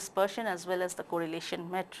both the dispersion as well as the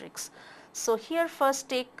correlation matrix. So, here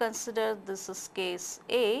first consider this is case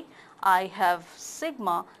A. I have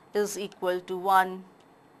sigma is equal to 1,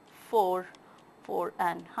 4, 4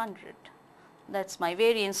 and 100. That is my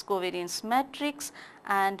variance covariance matrix,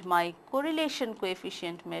 and my correlation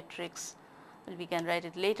coefficient matrix, well, we can write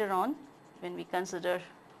it later on when we consider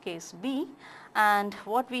case B. And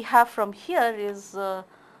what we have from here is the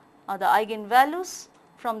eigenvalues.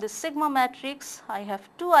 From this sigma matrix, I have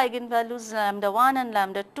two eigenvalues, lambda 1 and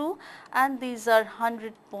lambda 2, and these are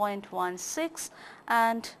 100.16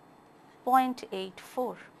 and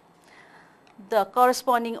 0.84. The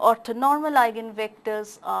corresponding orthonormal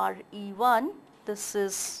eigenvectors are E1, this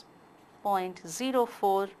is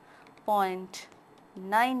 0.04,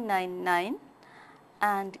 0.999,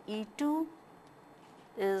 and E2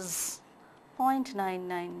 is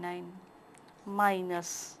 0.999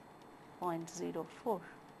 minus 0.04.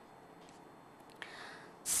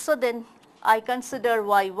 So, then I consider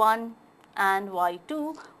y1 and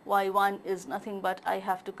y2. y1 is nothing but I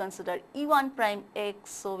have to consider E1 prime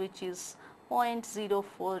x, so which is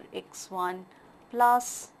 0.04 x1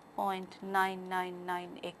 plus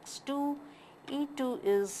 0.999 x2. E2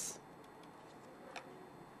 is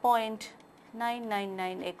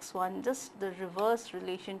 0.999 x1, just the reverse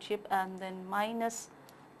relationship, and then minus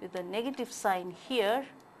with the negative sign here,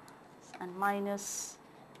 and minus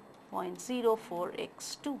 0.04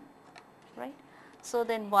 x2, right. So,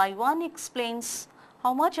 then y1 explains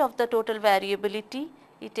how much of the total variability?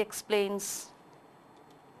 It explains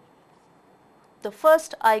the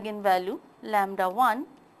first eigenvalue lambda 1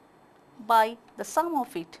 by the sum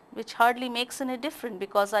of it, which hardly makes any difference,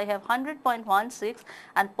 because I have 100.16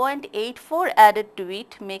 and 0.84 added to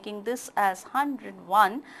it, making this as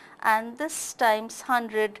 101, and this times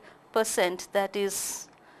 100%, that is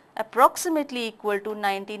approximately equal to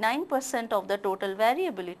 99% of the total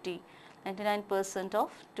variability, 99%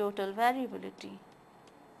 of total variability.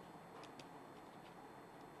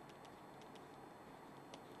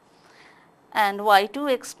 And y2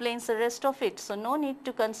 explains the rest of it. So, no need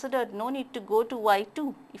to consider, no need to go to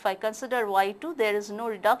y2. If I consider y2, there is no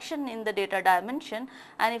reduction in the data dimension,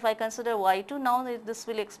 and if I consider y2 now, this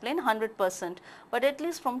will explain 100%, but at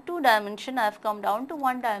least from 2 dimension I have come down to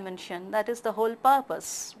 1 dimension. That is the whole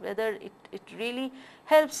purpose, whether it really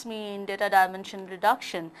helps me in data dimension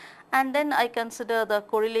reduction. And then I consider the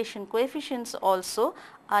correlation coefficients also.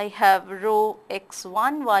 I have rho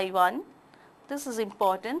x1 y1. This is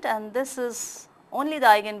important, and this is only the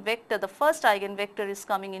eigenvector, the first eigenvector is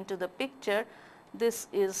coming into the picture. This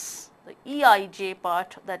is the Eij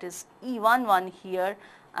part, that is E11 here,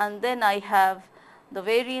 and then I have the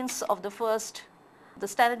variance of the first, the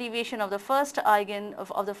standard deviation of the first eigen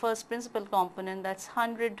of the first principal component, that's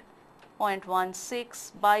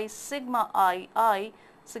 100.16 by sigma I,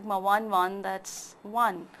 sigma 11, that's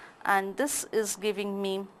 1, and this is giving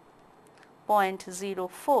me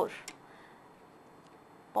 0.04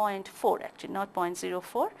 actually, not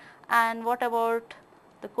 0.04. And what about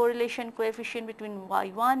the correlation coefficient between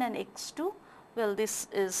y1 and x2? Well, this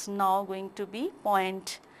is now going to be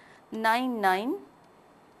 0.99.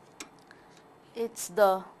 It's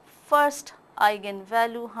the first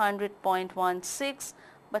eigenvalue 100.16,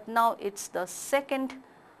 but now it's the second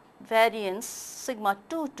variance sigma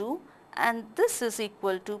 22, and this is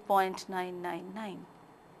equal to 0.999.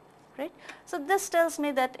 Right. So, this tells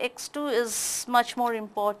me that x2 is much more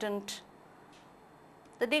important.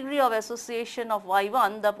 The degree of association of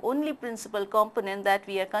y1, the only principal component that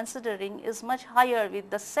we are considering, is much higher with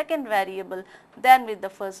the second variable than with the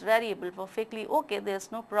first variable. Perfectly okay, there is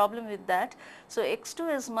no problem with that. So, x2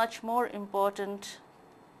 is much more important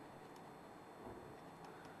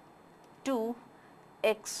to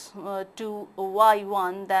to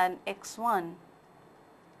y1 than x1.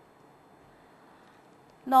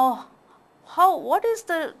 Now, what is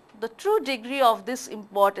the true degree of this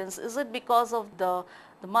importance? Is it because of the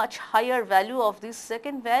much higher value of this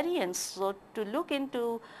second variance? So, to look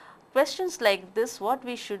into questions like this, what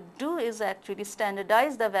we should do is actually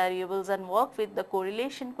standardize the variables and work with the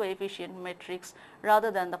correlation coefficient matrix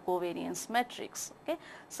rather than the covariance matrix. Okay.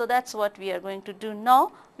 So, that is what we are going to do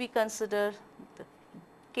now. We consider the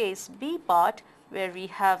case B part, where we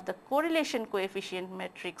have the correlation coefficient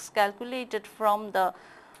matrix calculated from the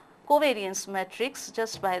covariance matrix,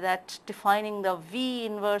 just by that defining the V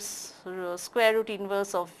inverse, square root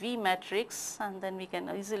inverse of V matrix, and then we can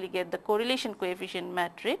easily get the correlation coefficient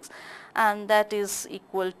matrix, and that is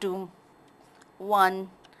equal to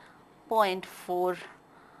 1.4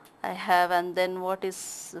 I have, and then what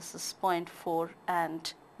is this? Is 0.4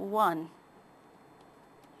 and 1,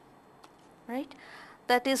 right.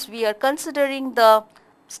 That is, we are considering the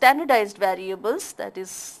standardized variables, that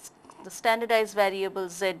is, the standardized variable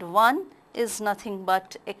z1 is nothing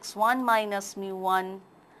but x1 minus mu 1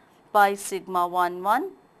 by sigma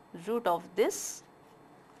 11, root of this,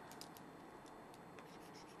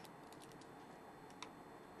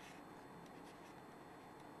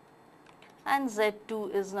 and z2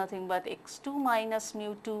 is nothing but x2 minus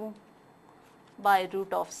mu 2 by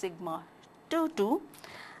root of sigma 2,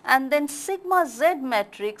 and then sigma z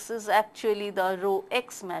matrix is actually the row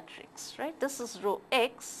x matrix, right. This is row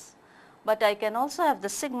x, but I can also have the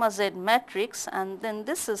sigma z matrix, and then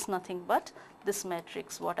this is nothing but this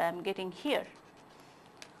matrix what I am getting here,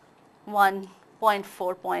 1.4,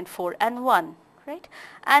 0.4 and 1, right.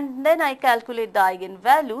 And then I calculate the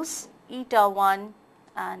eigenvalues eta 1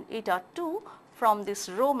 and eta 2 from this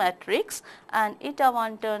row matrix, and eta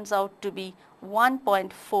 1 turns out to be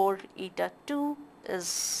 1.4, eta 2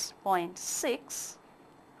 is 0.6,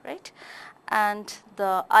 right. And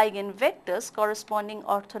the eigenvectors, corresponding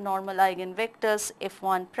orthonormal eigenvectors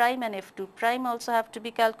f1 prime and f2 prime also have to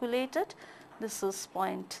be calculated. This is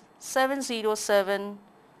 0.707,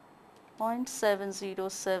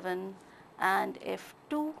 0.707, and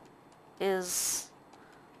f2 is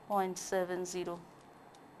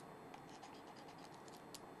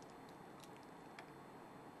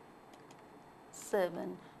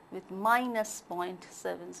 0.707 with minus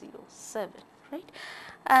 0.707, right.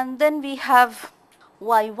 And then we have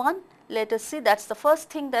y1. Let us see, that is the first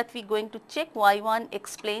thing that we are going to check. y1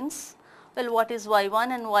 explains, well, what is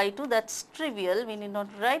y1 and y2, that is trivial, we need not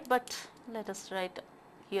write, but let us write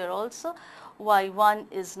here also.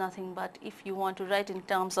 y1 is nothing but, if you want to write in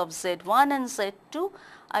terms of z1 and z2,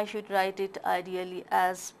 I should write it ideally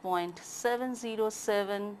as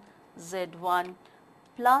 0.707 z1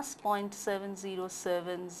 plus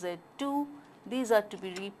 0.707 z2. These are to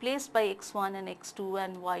be replaced by x1 and x2,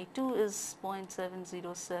 and y2 is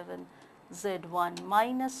 0.707 z1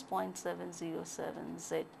 minus 0.707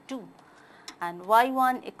 z2, and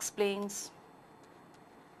y1 explains,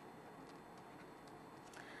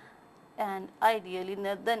 and ideally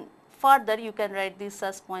then further you can write this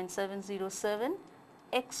as 0.707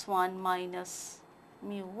 x1 minus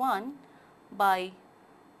mu 1 by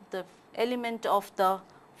the element of the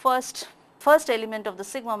first element of the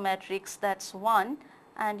sigma matrix, that is 1,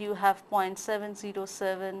 and you have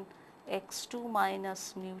 0.707 x2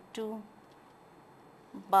 minus mu 2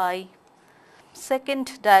 by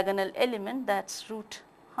second diagonal element, that is root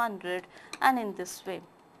 100, and in this way.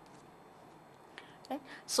 Right.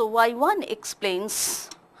 So, y1 explains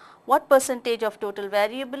what percentage of total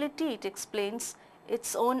variability? It explains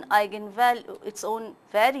its own eigenvalue, its own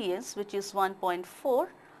variance, which is 1.4,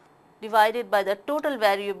 divided by the total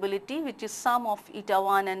variability, which is sum of eta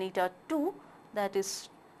 1 and eta 2, that is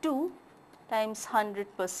 2 times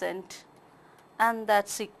 100%, and that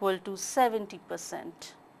is equal to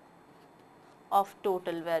 70% of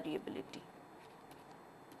total variability.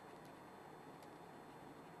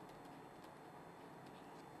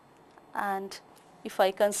 And if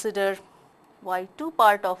I consider y2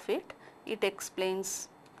 part of it, it explains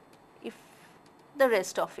if the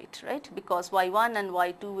rest of it, right, because y1 and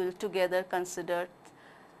y2 will together consider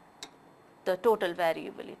the total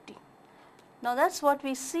variability. Now, that is what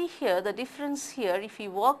we see here. The difference here, if we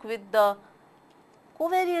work with the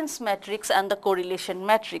covariance matrix and the correlation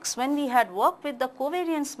matrix. When we had worked with the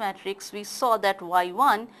covariance matrix, we saw that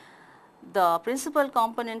y1, the principal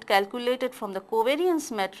component calculated from the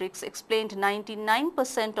covariance matrix, explained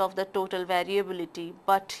 99% of the total variability.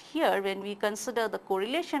 But here, when we consider the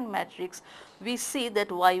correlation matrix, we see that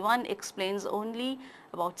y1 explains only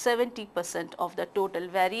about 70% of the total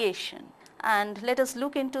variation. And let us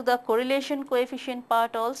look into the correlation coefficient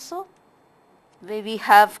part also, where we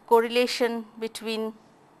have correlation between,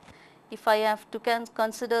 if I have to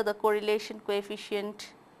consider the correlation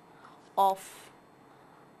coefficient of,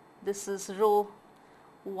 this is rho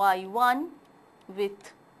y1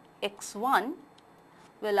 with x1,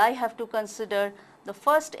 well, I have to consider the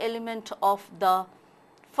first element of the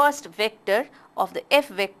first vector of the f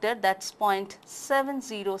vector, that is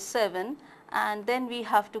 0.707, and then we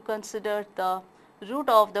have to consider the root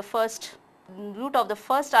of the first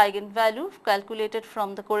eigenvalue calculated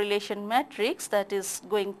from the correlation matrix, that is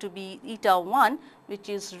going to be eta 1, which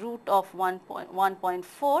is root of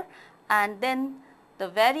 1.4, and then the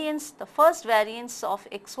variance, the first variance of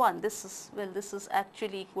x1, this is, well, this is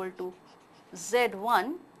actually equal to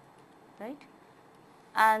z1, right,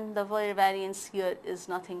 and the variance here is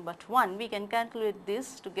nothing but 1. We can calculate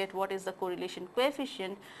this to get what is the correlation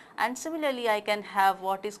coefficient, and similarly I can have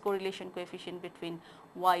what is correlation coefficient between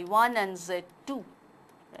y1 and z2,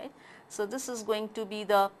 right. So, this is going to be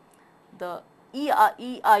the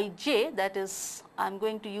Eij, that is, I am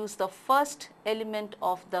going to use the first element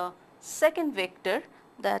of the second vector,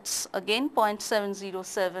 that is again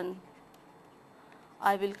 0.707.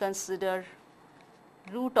 I will consider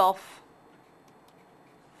root of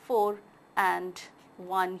 4 and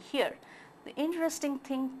 1 here. The interesting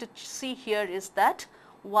thing to see here is that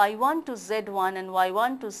y1 to z1 and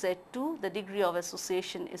y1 to z2, the degree of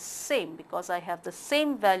association is same, because I have the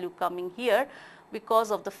same value coming here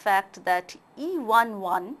because of the fact that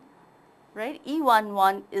E11, right,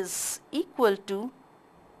 E11 is equal to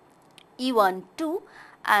E12,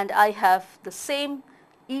 and I have the same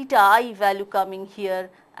eta I value coming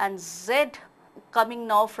here, and z coming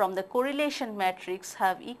now from the correlation matrix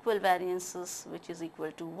have equal variances, which is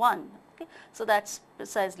equal to 1. Okay. So, that is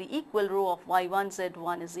precisely equal, rho of y1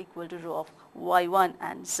 z1 is equal to rho of y1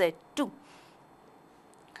 and z2.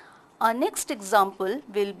 Our next example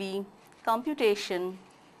will be computation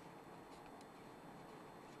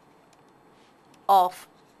of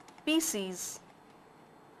PCs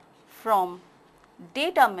from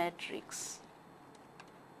data matrix.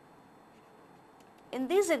 In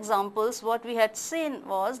these examples, what we had seen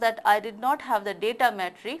was that I did not have the data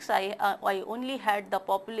matrix, I only had the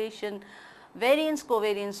population variance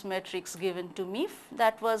covariance matrix given to me.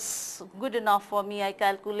 That was good enough for me. I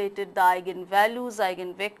calculated the eigenvalues,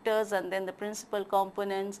 eigenvectors, and then the principal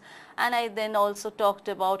components, and I then also talked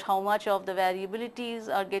about how much of the variabilities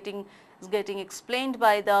are getting explained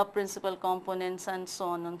by the principal components, and so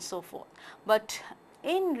on and so forth. But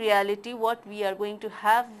in reality, what we are going to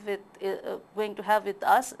have with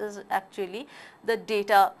us is actually the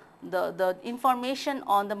data, the information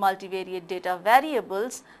on the multivariate data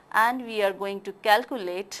variables, and we are going to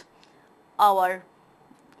calculate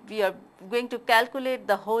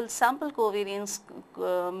the whole sample covariance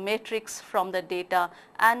matrix from the data,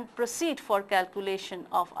 and proceed for calculation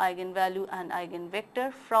of eigenvalue and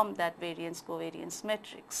eigenvector from that variance covariance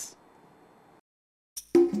matrix.